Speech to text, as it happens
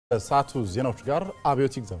ሰዓቱ ዜናዎች ጋር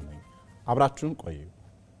አብዮት ይግዛው ነኝ አብራችሁን ቆዩ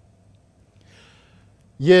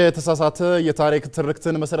የተሳሳተ የታሪክ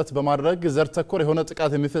ትርክትን መሰረት በማድረግ ዘር ተኮር የሆነ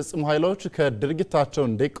ጥቃት የሚፈጽሙ ኃይሎች ከድርጊታቸው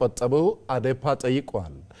እንዲቆጠቡ አዴፓ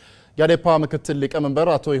ጠይቋል የአዴፓ ምክትል ሊቀመንበር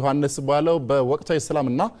አቶ ዮሐንስ ባለው በወቅታዊ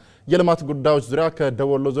ሰላምና የልማት ጉዳዮች ዙሪያ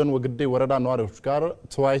ከደወሎ ዞን ወግዴ ወረዳ ነዋሪዎች ጋር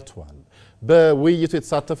ተወያይተዋል በውይይቱ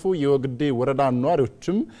የተሳተፉ የወግዴ ወረዳ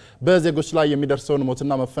ነዋሪዎችም በዜጎች ላይ የሚደርሰውን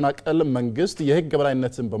ሞትና መፈናቀል መንግስት የህግ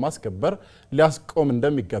የበላይነትን በማስከበር ሊያስቆም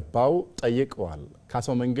እንደሚገባው ጠይቀዋል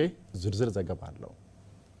ካሰው መንጌ ዝርዝር ዘገባ አለው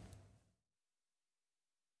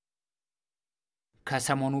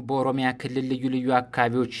ከሰሞኑ በኦሮሚያ ክልል ልዩ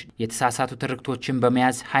አካባቢዎች የተሳሳቱ ትርክቶችን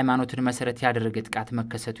በመያዝ ሃይማኖትን መሰረት ያደረገ ጥቃት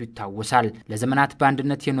መከሰቱ ይታወሳል ለዘመናት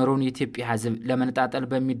በአንድነት የኖረውን የኢትዮጵያ ህዝብ ለመነጣጠል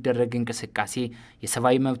በሚደረግ እንቅስቃሴ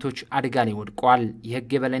የሰብአዊ መብቶች አደጋ ላይ ወድቀዋል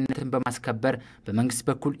የህግ የበላይነትን በማስከበር በመንግስት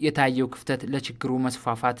በኩል የታየው ክፍተት ለችግሩ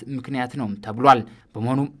መስፋፋት ምክንያት ነው ተብሏል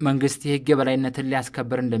በመሆኑ መንግስት የህግ የበላይነትን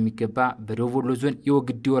ሊያስከበር እንደሚገባ በደቡብ ወሎ ዞን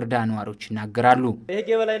የወግዴ ወረዳ ነዋሪዎች ይናገራሉ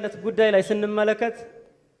የህግ የበላይነት ጉዳይ ላይ ስንመለከት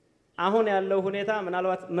አሁን ያለው ሁኔታ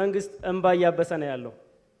ምናልባት መንግስት እንባ ያያበሰ ነው ያለው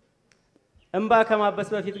እንባ ከማበስ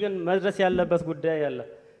በፊት ግን መድረስ ያለበት ጉዳይ ያለ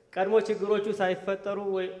ቀድሞ ችግሮቹ ሳይፈጠሩ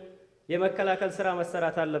የመከላከል ስራ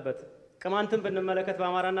መሰራት አለበት ቅማንትን ብንመለከት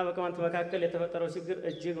በአማራና በቅማንት መካከል የተፈጠረው ችግር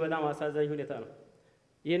እጅግ በጣም አሳዛኝ ሁኔታ ነው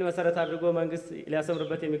ይህን መሰረት አድርጎ መንግስት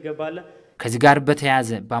ሊያሰምርበት የሚገባል ከዚህ ጋር በተያያዘ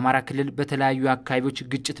በአማራ ክልል በተለያዩ አካባቢዎች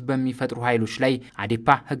ግጭት በሚፈጥሩ ኃይሎች ላይ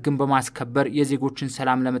አዴፓ ህግን በማስከበር የዜጎችን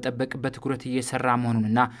ሰላም ለመጠበቅ በትኩረት እየሰራ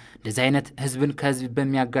መሆኑንና ለዚህ አይነት ህዝብን ከህዝብ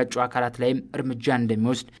በሚያጋጩ አካላት ላይ እርምጃ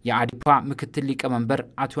እንደሚወስድ የአዴፓ ምክትል ሊቀመንበር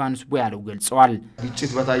አቶ ዮሐንስ ያለው ገልጸዋል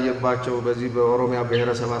ግጭት በታየባቸው በዚህ በኦሮሚያ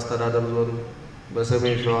ብሔረሰብ አስተዳደር ዞን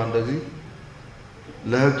በሰሜን ሸዋ እንደዚህ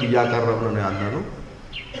ለህግ እያቀረብን ነው ያለነው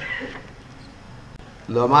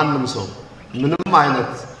ለማንም ሰው ምንም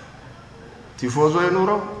አይነት ቲፎዞ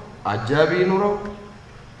ይኑረው አጃቢ ይኑረው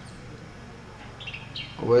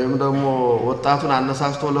ወይም ደግሞ ወጣቱን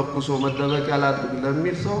አነሳስቶ ለኩሶ መደበቅ ያላድርግ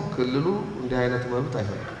ለሚል ሰው ክልሉ እንዲህ አይነት መብት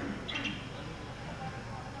አይፈቅድም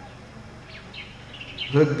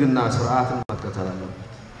ህግና ስርዓትን መከተል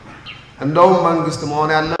አለበት እንደውም መንግስት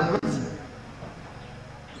መሆን ያለበት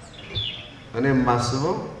እኔም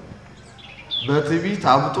ማስበው በትዕቢት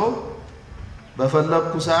አብጦ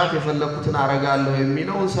በፈለኩ ሰዓት የፈለኩትን አረጋለሁ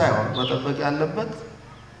የሚለው ሳይሆን መጠበቅ ያለበት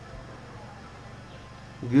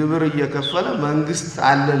ግብር እየከፈለ መንግስት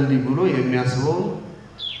አለልኝ ብሎ የሚያስበው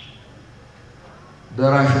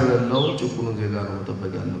ደራሽ የሌለው ጭቁኑ ዜጋ ነው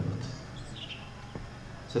መጠበቅ ያለበት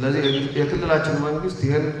ስለዚህ የክልላችን መንግስት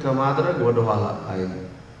ይሄን ከማድረግ ወደ ኋላ አይልም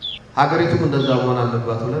ሀገሪቱም እንደዛ መሆን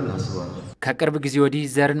አለባት ብለን እናስባለን ከቅርብ ጊዜ ወዲህ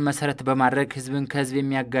ዘርን መሰረት በማድረግ ህዝብን ከህዝብ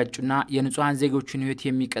የሚያጋጩና የንጹሃን ዜጎችን ህይወት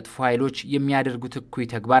የሚቀጥፉ ኃይሎች የሚያደርጉት እኩይ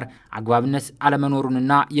ተግባር አግባብነት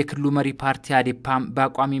አለመኖሩንና የክልሉ መሪ ፓርቲ አዴፓም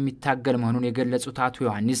በአቋም የሚታገል መሆኑን የገለጹት አቶ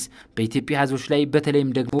ዮሐንስ በኢትዮጵያ ህዝቦች ላይ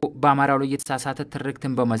በተለይም ደግሞ በአማራው ላይ የተሳሳተ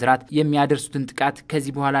ትርክትን በመዝራት የሚያደርሱትን ጥቃት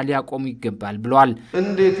ከዚህ በኋላ ሊያቆሙ ይገባል ብለዋል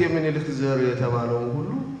እንዴት የምኒልክ ዘር የተባለው ሁሉ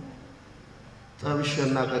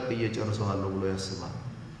ጠብሸና ቀጥዬ ጨርሰዋለሁ ብሎ ያስባል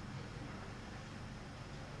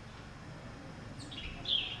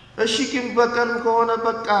እሺ ግን በቀል ከሆነ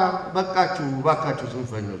በቃችሁ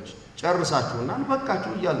ዝንፈኞች ጨርሳችሁና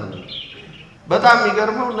በቃችሁ ይያሉ በጣም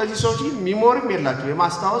የሚገርመው እነዚህ ሰዎች ሚሞሪም የላቸው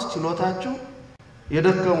የማስታወስ ችሎታቸው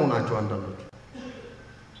የደከሙ ናቸው አንዳንዶች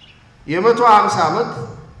የ150 አመት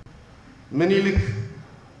ምኒልክ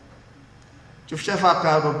ጭፍጨፋ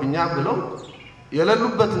አካሂዶብኛ ብለው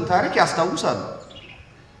የሌሉበትን ታሪክ ያስታውሳሉ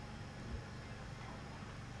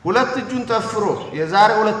ሁለት እጁን ጠፍሮ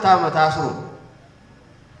የዛሬ 2 አመት አስሮ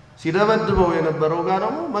ሲደበድበው የነበረው ጋር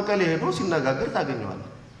ደግሞ መቀሌ ሄዶ ሲነጋገር ታገኘዋል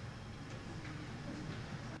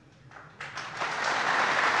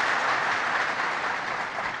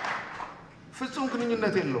ፍጹም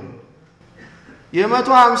ግንኙነት የለውም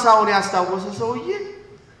የ150ውን ያስታወሰ ሰውዬ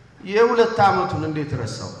የ2 አመቱን እንዴት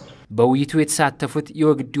ረሳው በውይይቱ የተሳተፉት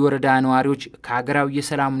የወግዴ ወረዳ ነዋሪዎች ከሀገራዊ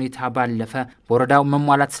የሰላም ሁኔታ ባለፈ ወረዳው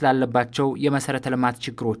መሟላት ስላለባቸው የመሰረተ ልማት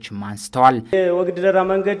ችግሮችም አንስተዋል የወግዴ ደራ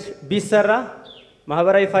መንገድ ቢሰራ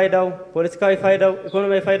ማህበራዊ ፋይዳው ፖለቲካዊ ፋይዳው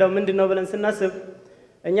ኢኮኖሚያዊ ፋይዳው ምንድነው ብለን ስናስብ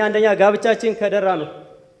እኛ አንደኛ ጋብቻችን ከደራ ነው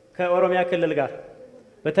ከኦሮሚያ ክልል ጋር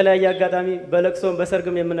በተለያየ አጋጣሚ በለቅሶም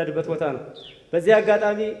በሰርግም የምንነድበት ቦታ ነው በዚህ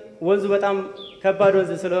አጋጣሚ ወንዙ በጣም ከባድ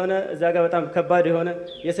ወንዝ ስለሆነ እዛ ጋር በጣም ከባድ የሆነ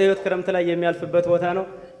የሰው ህይወት ክረምት ላይ የሚያልፍበት ቦታ ነው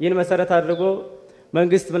ይህን መሰረት አድርጎ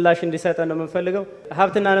መንግስት ምላሽ እንዲሰጠን ነው የምንፈልገው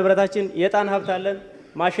ሀብትና ንብረታችን የጣን ሀብት አለን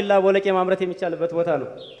ማሽላ ቦለቄ ማምረት የሚቻልበት ቦታ ነው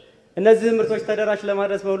እነዚህ ምርቶች ተደራሽ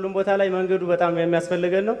ለማድረስ በሁሉም ቦታ ላይ መንገዱ በጣም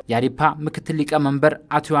የሚያስፈልገን ነው። የአዴፓ ምክትል ሊቀመንበር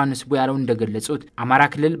አቶ ዮሐንስ ቡያለው እንደገለጹት አማራ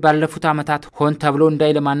ክልል ባለፉት ዓመታት ሆን ተብሎ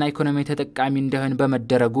እንዳይለማና ኢኮኖሚ ተጠቃሚ እንዳይሆን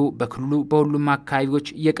በመደረጉ በክልሉ በሁሉም አካባቢዎች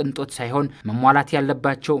የቅንጦት ሳይሆን መሟላት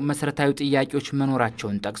ያለባቸው መሰረታዊ ጥያቄዎች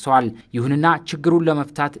መኖራቸውን ጠቅሰዋል። ይሁንና ችግሩን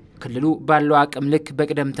ለመፍታት ክልሉ ባለው አቅም ልክ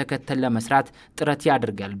በቅደም ተከተል ለመስራት ጥረት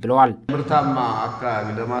ያደርጋል ብለዋል። ምርታማ አካባቢ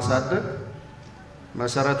ለማሳደግ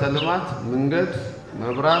መሰረተ ልማት መንገድ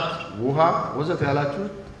መብራት ውሃ ወዘተ ያላችሁ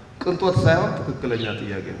ቅንጦት ሳይሆን ትክክለኛ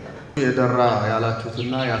ጥያቄ ነው። የደራ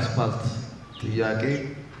ያላችሁትና የአስፋልት ጥያቄ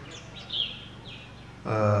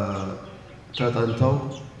ተጠንተው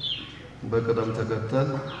በቅደም ተከተል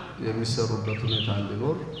የሚሰሩበት ሁኔታ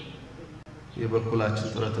እንዲኖር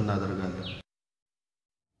የበኩላችን ጥረት እናደርጋለን።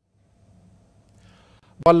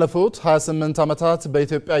 ባለፉት 28 ዓመታት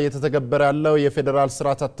በኢትዮጵያ እየተተገበረ ያለው የፌደራል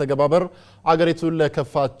ስርዓት አተገባበር አገሪቱን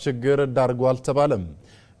ለከፋ ችግር ዳርጓል ተባለም።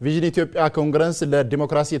 ቪዥን ኢትዮጵያ ኮንግረስ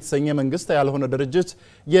ለዲሞክራሲ የተሰኘ መንግስት ያልሆነ ድርጅት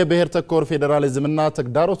የብሔር ተኮር ፌዴራሊዝምና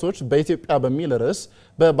ተግዳሮቶች በኢትዮጵያ በሚል ርዕስ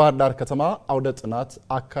በባህር ዳር ከተማ አውደ ጥናት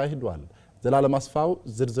አካሂዷል። ዘላለም አስፋው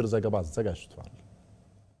ዝርዝር ዘገባ አዘጋጅቷል።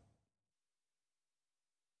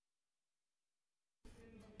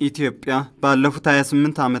 ኢትዮጵያ ባለፉት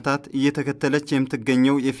 28 ዓመታት እየተከተለች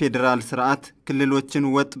የምትገኘው የፌደራል ስርዓት ክልሎችን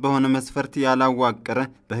ወጥ በሆነ መስፈርት ያላዋቀረ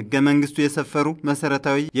በህገ መንግስቱ የሰፈሩ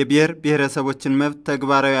መሰረታዊ የብሔር ብሔረሰቦችን መብት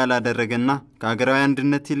ተግባራዊ ያላደረገና ከሀገራዊ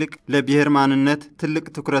አንድነት ይልቅ ለብሔር ማንነት ትልቅ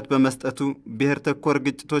ትኩረት በመስጠቱ ብሔር ተኮር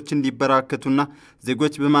ግጭቶች እንዲበራከቱና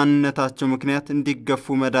ዜጎች በማንነታቸው ምክንያት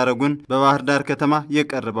እንዲገፉ መዳረጉን በባህር ዳር ከተማ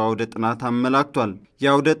የቀረበው አውደ ጥናት አመላክቷል።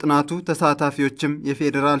 የአውደ ጥናቱ ተሳታፊዎችም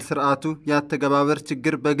የፌደራል ስርዓቱ ያተገባበር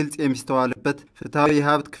ችግር በግልጽ የሚስተዋልበት ፍትሃዊ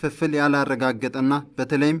የሀብት ክፍፍል ያላረጋገጠና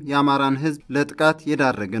በተለይም የአማራን ህዝብ ለጥቃት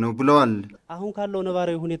የዳረገ ነው ብለዋል። አሁን ካለው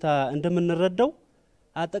ነባራዊ ሁኔታ እንደምንረዳው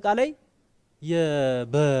አጠቃላይ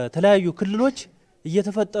በተለያዩ ክልሎች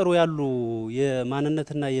እየተፈጠሩ ያሉ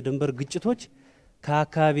የማንነትና የድንበር ግጭቶች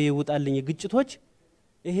ከአካባቢ ውጣልኝ ግጭቶች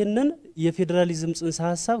ይሄንን የፌደራሊዝም ጽንሰ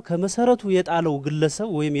ሐሳብ ከመሰረቱ የጣለው ግለሰብ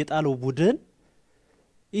ወይም የጣለው ቡድን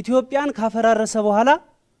ኢትዮጵያን ካፈራረሰ በኋላ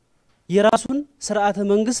የራሱን ስርዓተ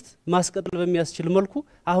መንግስት ማስቀጠል በሚያስችል መልኩ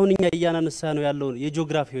አሁንኛ ያናነሳ ነው ያለው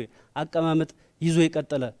የጂኦግራፊያዊ አቀማመጥ ይዞ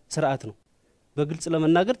የቀጠለ ስርዓት ነው። በግልጽ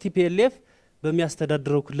ለመናገር ቲፒኤልኤፍ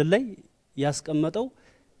በሚያስተዳድረው ክልል ላይ ያስቀመጠው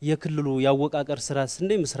የክልሉ ያወቃቀር ስርዓት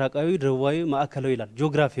ስንዴ ምስራቃዊ፣ ደቡባዊ፣ ማዕከላዊ ይላል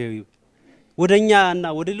ጂኦግራፊያዊ። ወደኛና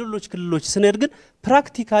ወደ ሌሎች ክልሎች ስንሄድ ግን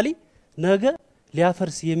ፕራክቲካሊ ነገ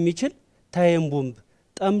ሊያፈርስ የሚችል ታይም ቦምብ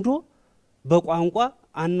ጠምዶ በቋንቋ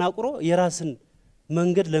አናቁሮ የራስን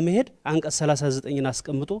መንገድ ለመሄድ አንቀጽ 39ን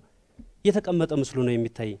አስቀምጦ የተቀመጠ መስሎ ነው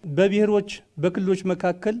የሚታይ። በብሔሮች በክልሎች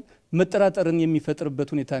መካከል መጠራጠርን የሚፈጥርበት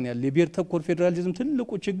ሁኔታ ነው ያለ። የብሔር ተኮር ፌደራሊዝም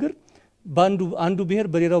ትልቁ ችግር አንዱ ብሔር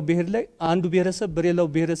በሌላው ብሔር ላይ አንዱ ብሔረሰብ በሌላው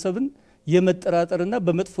ብሔረሰብን የመጠራጠርና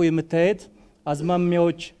በመጥፎ የመታየት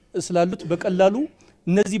አዝማሚያዎች ስላሉት በቀላሉ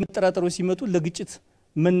እነዚህ መጠራጠሮች ሲመጡ ለግጭት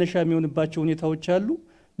መነሻ የሚሆንባቸው ሁኔታዎች አሉ።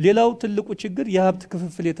 ሌላው ትልቁ ችግር የሀብት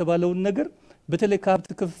ክፍፍል የተባለውን ነገር በተለይ ከሀብት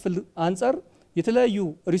ክፍፍል አንፃር የተለያዩ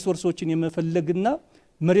ሪሶርሶችን የመፈለግና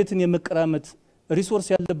መሬትን የመቀራመት ሪሶርስ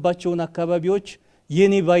ያለባቸውን አካባቢዎች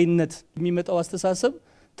የኔ ባይነት የሚመጣው አስተሳሰብ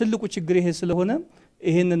ትልቁ ችግር ይሄ ስለሆነ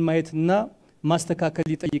ይሄንን ማየትና ማስተካከል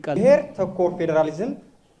ይጠይቃል። ብሔር ተኮር ፌደራሊዝም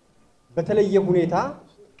በተለየ ሁኔታ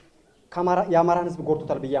የአማራን ህዝብ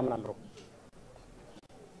ጎርቶታል ብዬ አምናለሁ።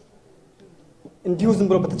 እንዲሁ ዝም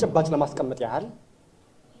ብሎ በተጨባጭ ለማስቀመጥ ያህል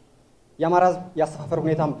የአማራ ህዝብ ያሰፋፈር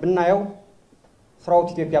ሁኔታን ብናየው ስራው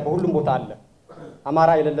ኢትዮጵያ በሁሉም ቦታ አለ። አማራ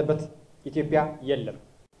የሌለበት ኢትዮጵያ የለም።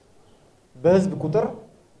 በህዝብ ቁጥር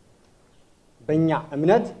በእኛ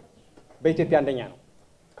እምነት በኢትዮጵያ አንደኛ ነው።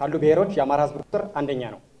 ካሉ ብሔሮች የአማራ ህዝብ ቁጥር አንደኛ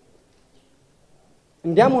ነው።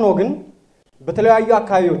 እንዲያም ሆኖ ግን በተለያዩ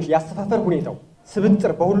አካባቢዎች ያሰፋፈር ሁኔታው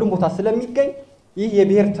ስብጥር በሁሉም ቦታ ስለሚገኝ ይህ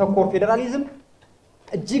የብሔር ተኮር ፌደራሊዝም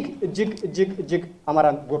እጅግ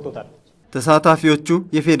አማራን ጎርቶታል። ተሳታፊዎቹ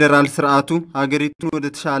የፌደራል ስርዓቱ ሀገሪቱን ወደ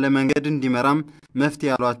ተሻለ መንገድ እንዲመራም መፍትሄ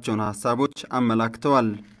ያሏቸውን ሐሳቦች አመላክተዋል።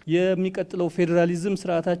 የሚቀጥለው ፌደራሊዝም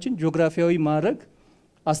ስርዓታችን ጂኦግራፊያዊ ማዕረግ፣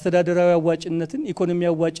 አስተዳደራዊ አዋጭነትን፣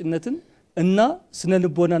 ኢኮኖሚያዊ አዋጭነትን እና ስነ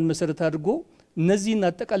ልቦናን መሰረት አድርጎ እነዚህን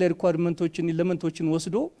አጠቃላይ ሪኳየርመንቶችን ኤሌመንቶችን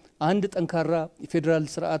ወስዶ አንድ ጠንካራ ፌደራል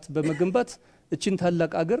ስርዓት በመገንባት እቺን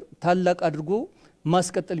ታላቅ አገር ታላቅ አድርጎ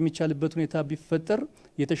ማስቀጠል የሚቻልበት ሁኔታ ቢፈጠር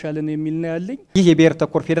የተሻለ ነው የሚል ነው ያለኝ። ይህ የብሔር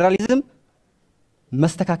ተኮር ፌደራሊዝም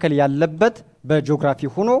መስተካከል ያለበት በጂኦግራፊ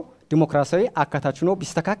ሆኖ ዲሞክራሲያዊ አካታች ሆኖ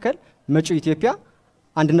ቢስተካከል መጪው ኢትዮጵያ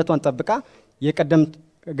አንድነቷን ጠብቃ የቀደም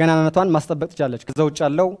ገናናነቷን ማስጠበቅ ትችላለች። ከዛ ውጭ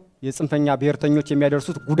ያለው የጽንፈኛ ብሔርተኞች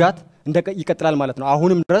የሚያደርሱት ጉዳት ይቀጥላል ማለት ነው።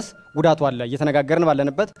 አሁንም ድረስ ጉዳቱ አለ። እየተነጋገርን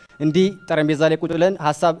ባለንበት እንዲህ ጠረጴዛ ላይ ቁጭ ብለን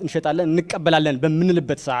ሐሳብ እንሸጣለን እንቀበላለን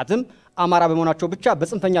በምንልበት ሰዓትም አማራ በመሆናቸው ብቻ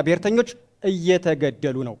በጽንፈኛ ብሔርተኞች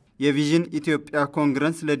እየተገደሉ ነው። የቪዥን ኢትዮጵያ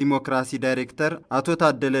ኮንግረስ ለዲሞክራሲ ዳይሬክተር አቶ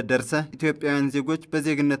ታደለ ደርሰ ኢትዮጵያውያን ዜጎች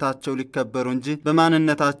በዜግነታቸው ሊከበሩ እንጂ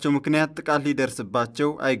በማንነታቸው ምክንያት ጥቃት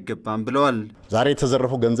ሊደርስባቸው አይገባም ብለዋል። ዛሬ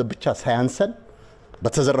የተዘረፈው ገንዘብ ብቻ ሳያንሰን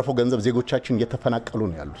በተዘረፈው ገንዘብ ዜጎቻችን እየተፈናቀሉ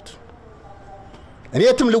ነው ያሉት። እኔ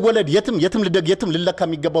የትም ልወለድ የትም ልደግ የትም ልለካ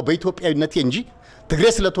የሚገባው በኢትዮጵያዊነቴ እንጂ ትግሬ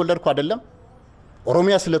ስለተወለድኩ አይደለም፣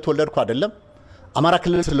 ኦሮሚያ ስለተወለድኩ አይደለም፣ አማራ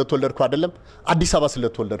ክልል ስለተወለድኩ አይደለም፣ አዲስ አበባ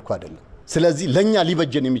ስለተወለድኩ አይደለም። ስለዚህ ለኛ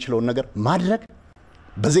ሊበጀን የሚችለውን ነገር ማድረግ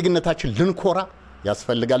በዜግነታችን ልንኮራ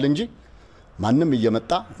ያስፈልጋል እንጂ ማንም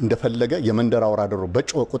እየመጣ እንደፈለገ የመንደር አውራደሮ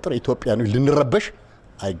በጮህ ቁጥር ኢትዮጵያኖች ልንረበሽ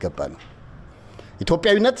አይገባንም።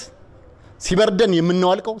 ኢትዮጵያዊነት ሲበርደን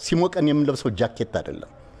የምንዋልቀው ሲሞቀን የምንለብሰው ጃኬት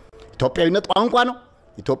አይደለም። ኢትዮጵያዊነት ቋንቋ ነው።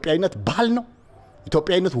 ኢትዮጵያዊነት ባህል ነው።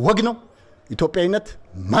 ኢትዮጵያዊነት ወግ ነው። ኢትዮጵያዊነት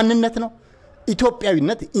ማንነት ነው።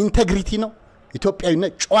 ኢትዮጵያዊነት ኢንቴግሪቲ ነው።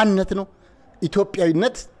 ኢትዮጵያዊነት ጨዋነት ነው።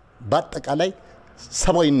 ኢትዮጵያዊነት በአጠቃላይ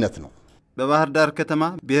ሰብአዊነት ነው። በባህር ዳር ከተማ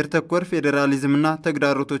ብሔር ተኮር ፌዴራሊዝምና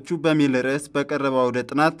ተግዳሮቶቹ በሚል ርዕስ በቀረበው አውደ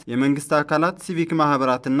ጥናት የመንግስት አካላት፣ ሲቪክ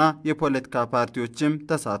ማህበራትና የፖለቲካ ፓርቲዎችም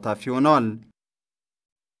ተሳታፊ ሆነዋል።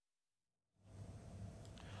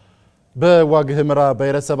 በዋግ ኽምራ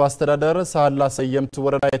ብሔረሰብ አስተዳደር ሳህላ ሰየምት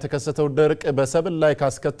ወረዳ የተከሰተው ድርቅ በሰብል ላይ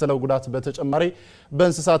ካስከተለው ጉዳት በተጨማሪ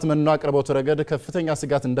በእንስሳት መኖ አቅርቦት ረገድ ከፍተኛ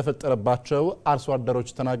ስጋት እንደፈጠረባቸው አርሶ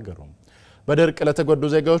አደሮች ተናገሩ። በድርቅ ለተጎዱ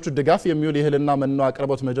ዜጋዎች ድጋፍ የሚውል የእህልና መኖ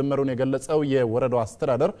አቅርቦት መጀመሩን የገለጸው የወረዳው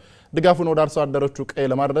አስተዳደር ድጋፉን ወደ አርሶ አደሮቹ ቀይ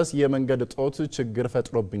ለማድረስ የመንገድ ጦት ችግር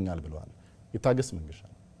ፈጥሮብኛል ብለዋል። ይታገስ መንገሻ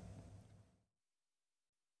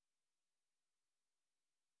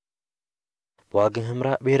ዋግ ኽምራ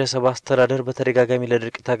ብሔረሰብ አስተዳደር በተደጋጋሚ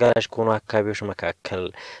ለድርቅ ተጋላጭ ከሆኑ አካባቢዎች መካከል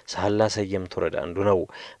ሳህላ ሰየምት ወረዳ አንዱ ነው።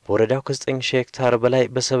 በወረዳው ከ9,000 ሄክታር በላይ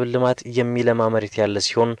በሰብል ልማት የሚለማ መሬት ያለ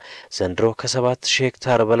ሲሆን ዘንድሮ ከ7,000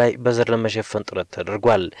 ሄክታር በላይ በዘር ለመሸፈን ጥረት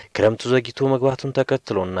ተደርጓል። ክረምቱ ዘግይቶ መግባቱን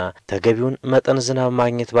ተከትሎና ተገቢውን መጠን ዝናብ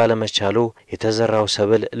ማግኘት ባለመቻሉ የተዘራው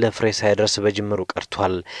ሰብል ለፍሬ ሳይደርስ በጅምሩ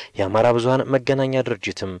ቀርቷል። የአማራ ብዙሃን መገናኛ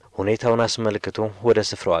ድርጅትም ሁኔታውን አስመልክቶ ወደ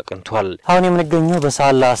ስፍራው አቅንቷል። አሁን የምንገኘው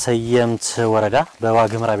በሳህላ ሰየምት ወረዳ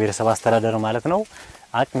በዋግ ኽምራ ብሔረሰብ አስተዳደር ማለት ነው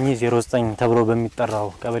አቅሚ 09 ተብሎ በሚጠራው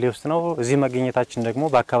ቀበሌ ውስጥ ነው። እዚህ መገኘታችን ደግሞ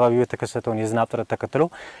በአካባቢው የተከሰተውን የዝናብ እጥረት ተከትሎ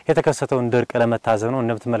የተከሰተውን ድርቅ ለመታዘብ ነው።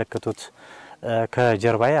 እንደምትመለከቱት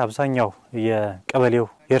ከጀርባዬ አብዛኛው የቀበሌው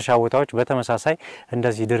የእርሻ ቦታዎች በተመሳሳይ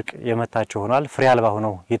እንደዚህ ድርቅ የመታቸው ሆኗል። ፍሬ አልባ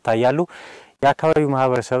ሆነው ይታያሉ። የአካባቢው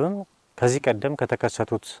ማህበረሰብም ከዚህ ቀደም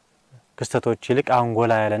ከተከሰቱት ክስተቶች ይልቅ አሁን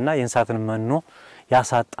ጎላ ያለና የእንስሳትን መኖ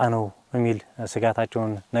ያሳጣ ነው የሚል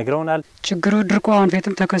ስጋታቸውን ነግረውናል። ችግሩ ድርቁ አሁን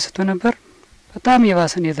ፊትም ተከስቶ ነበር። በጣም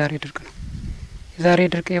የባሰን የዛሬ ድርቅ ነው። የዛሬ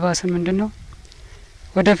ድርቅ የባሰን ምንድነው?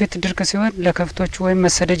 ወደፊት ድርቅ ሲሆን ለከፍቶች ወይም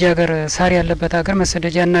መሰደጃ ሀገር ሳር ያለበት ሀገር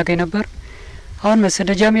መሰደጃ እናገኝ ነበር። አሁን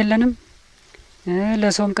መሰደጃም የለንም፣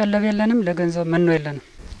 ለሰውም ቀለብ የለንም፣ ለገንዘብ መኖ የለንም።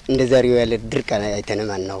 እንደ ዛሬው ያለ ድርቅ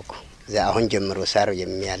አይተንም አናውቁ። አሁን ጀምሮ ሳር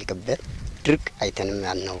የሚያልቅበት ድርቅ አይተንም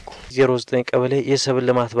አናውቁ። 09 ቀበሌ የሰብል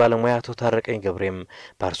ልማት ባለሙያ አቶ ታረቀኝ ገብሬም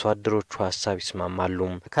በአርሶ አደሮቹ ሐሳብ ይስማማሉ።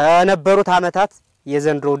 ከነበሩት አመታት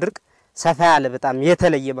የዘንድሮ ድርቅ ሰፋ ያለ በጣም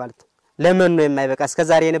የተለየ ማለት ነው። ለመኖ የማይበቃ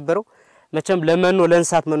እስከዛሬ የነበረው መቼም ለመኖ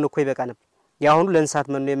ለእንስሳት መኖ እኮ ይበቃ ነበር። ያሁኑ ለእንስሳት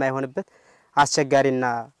መኖ የማይሆንበት አስቸጋሪና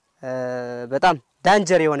በጣም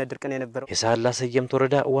ዳንጀር የሆነ ድርቅ ነው የነበረው። የሳህላ ሰየምት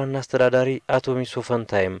ወረዳ ዋና አስተዳዳሪ አቶ ሚሶ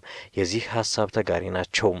ፈንታይም የዚህ ሐሳብ ተጋሪ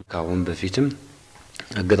ናቸው። ካሁን በፊትም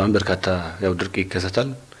አገጣም በርካታ ያው ድርቅ ይከሰታል።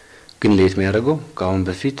 ግን ለየት የሚያደርገው ካሁን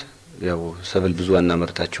በፊት ያው ሰብል ብዙ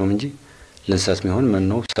አናመርታቸውም እንጂ ለእንስሳት የሚሆን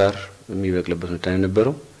መኖ ሳር የሚበቅልበት ሁኔታ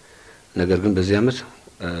ነበረው። ነገር ግን በዚህ አመት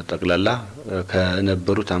ጠቅላላ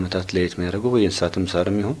ከነበሩት አመታት ለየት የሚያደርገው የእንስሳትም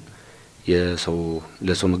ሳርም ይሁን የሰው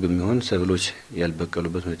ለሰው ምግብ የሚሆን ሰብሎች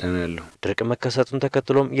ያልበቀሉበት ሁኔታ ነው ያለው። ድርቅ መከሰቱን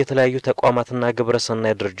ተከትሎም የተለያዩ ተቋማትና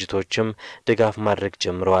ግብረሰናይ ድርጅቶችም ድጋፍ ማድረግ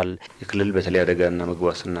ጀምረዋል። የክልል በተለይ አደጋና ምግብ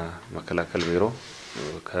ዋስትና መከላከል ቢሮ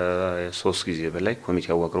ከ3 ጊዜ በላይ ኮሚቴ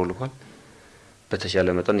አዋቅሮ ልኳል። በተቻለ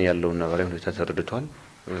መጠን ያለውን ነባራዊ ሁኔታ ተረድቷል።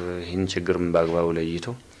 ይህን ችግርም በአግባቡ ለይቶ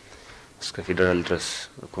እስከ ፌደራል ድረስ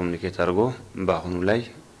ኮሙኒኬት አድርጎ በአሁኑ ላይ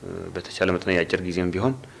በተቻለ መጠን ያጭር ጊዜም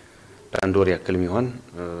ቢሆን ለአንድ ወር ያክል የሚሆን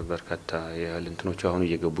በርካታ የእህል እንትኖች አሁን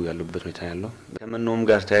እየገቡ ያሉበት ሁኔታ ያለው። ከመኖም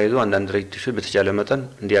ጋር ተያይዞ አንዳንድ ድርጅቶች በተቻለ መጠን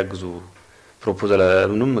እንዲያግዙ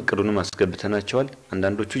ፕሮፖዛሉንም እቅዱንም አስገብተናቸዋል።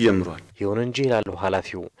 አንዳንዶቹ ጀምሯል። ይሁን እንጂ ይላሉ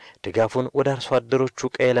ኃላፊው ድጋፉን ወደ አርሶ አደሮቹ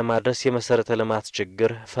ቀይ ለማድረስ የመሰረተ ልማት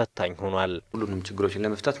ችግር ፈታኝ ሆኗል። ሁሉንም ችግሮችን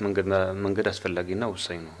ለመፍታት መንገድ አስፈላጊና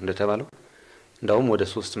ወሳኝ ነው። እንደተባለው እንዳውም ወደ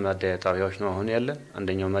 3 ማደያ ጣቢያዎች ነው አሁን ያለን።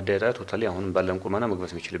 አንደኛው ማደያ ጣቢያ ቶታሊ አሁን ባለን ቁመና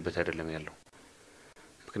መግባት የሚችልበት አይደለም ያለው።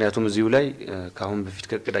 ምክንያቱም እዚሁ ላይ ካሁን በፊት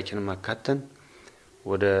ከእቅዳችንን ማካተን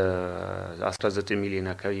ወደ 19 ሚሊዮን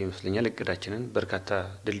አካባቢ ይመስለኛል እቅዳችንን በርካታ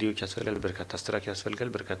ድልድዮች ያስፈልጋል፣ በርካታ ስትራክቸር ያስፈልጋል፣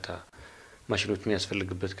 በርካታ ማሽኖች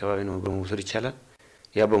የሚያስፈልግበት ከባቢ ነው በመውሰድ ይቻላል።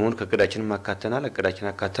 ያ በመሆኑ ከእቅዳችንን ማካተናል። እቅዳችን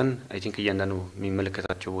አካተን አይ ቲንክ እያንዳንዱ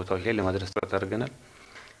የሚመለከታቸው ቦታዎች ላይ ለማድረስ ጥረት አድርገናል።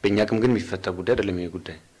 በእኛ አቅም ግን የሚፈታ ጉዳይ አይደለም ይሄ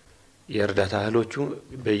ጉዳይ። የእርዳታ እህሎቹ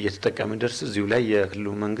በየተጠቃሚ ደርስ እዚሁ ላይ የክልሉ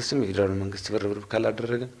መንግስትም የፌዴራል መንግስት በርብርብ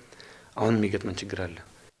ካላደረገ አሁን የሚገጥመን ችግር አለ።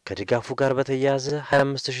 ከድጋፉ ጋር በተያያዘ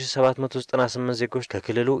 25798 ዜጎች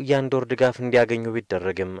ከክልሉ የአንድ ወር ድጋፍ እንዲያገኙ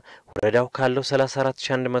ቢደረግም ወረዳው ካለው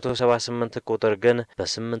 34178 ቁጥር ግን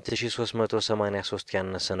በ8383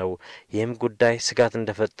 ያነሰ ነው። ይህም ጉዳይ ስጋት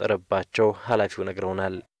እንደፈጠረባቸው ኃላፊው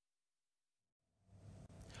ነግረውናል።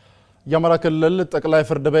 የአማራ ክልል ጠቅላይ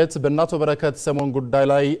ፍርድ ቤት በእናቶ በረከት ሰሞን ጉዳይ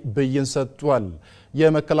ላይ ብይን ሰጥቷል።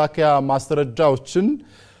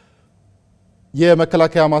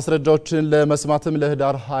 የመከላከያ ማስረጃዎችን ለመስማትም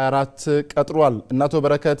ለህዳር 24 ቀጥሯል። እናቶ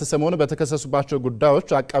በረከት ሰሞን በተከሰሱባቸው ጉዳዮች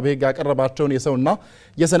አቃቤ ሕግ ያቀረባቸውን የሰውና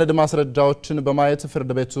የሰነድ ማስረጃዎችን በማየት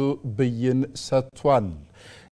ፍርድ ቤቱ ብይን ሰጥቷል።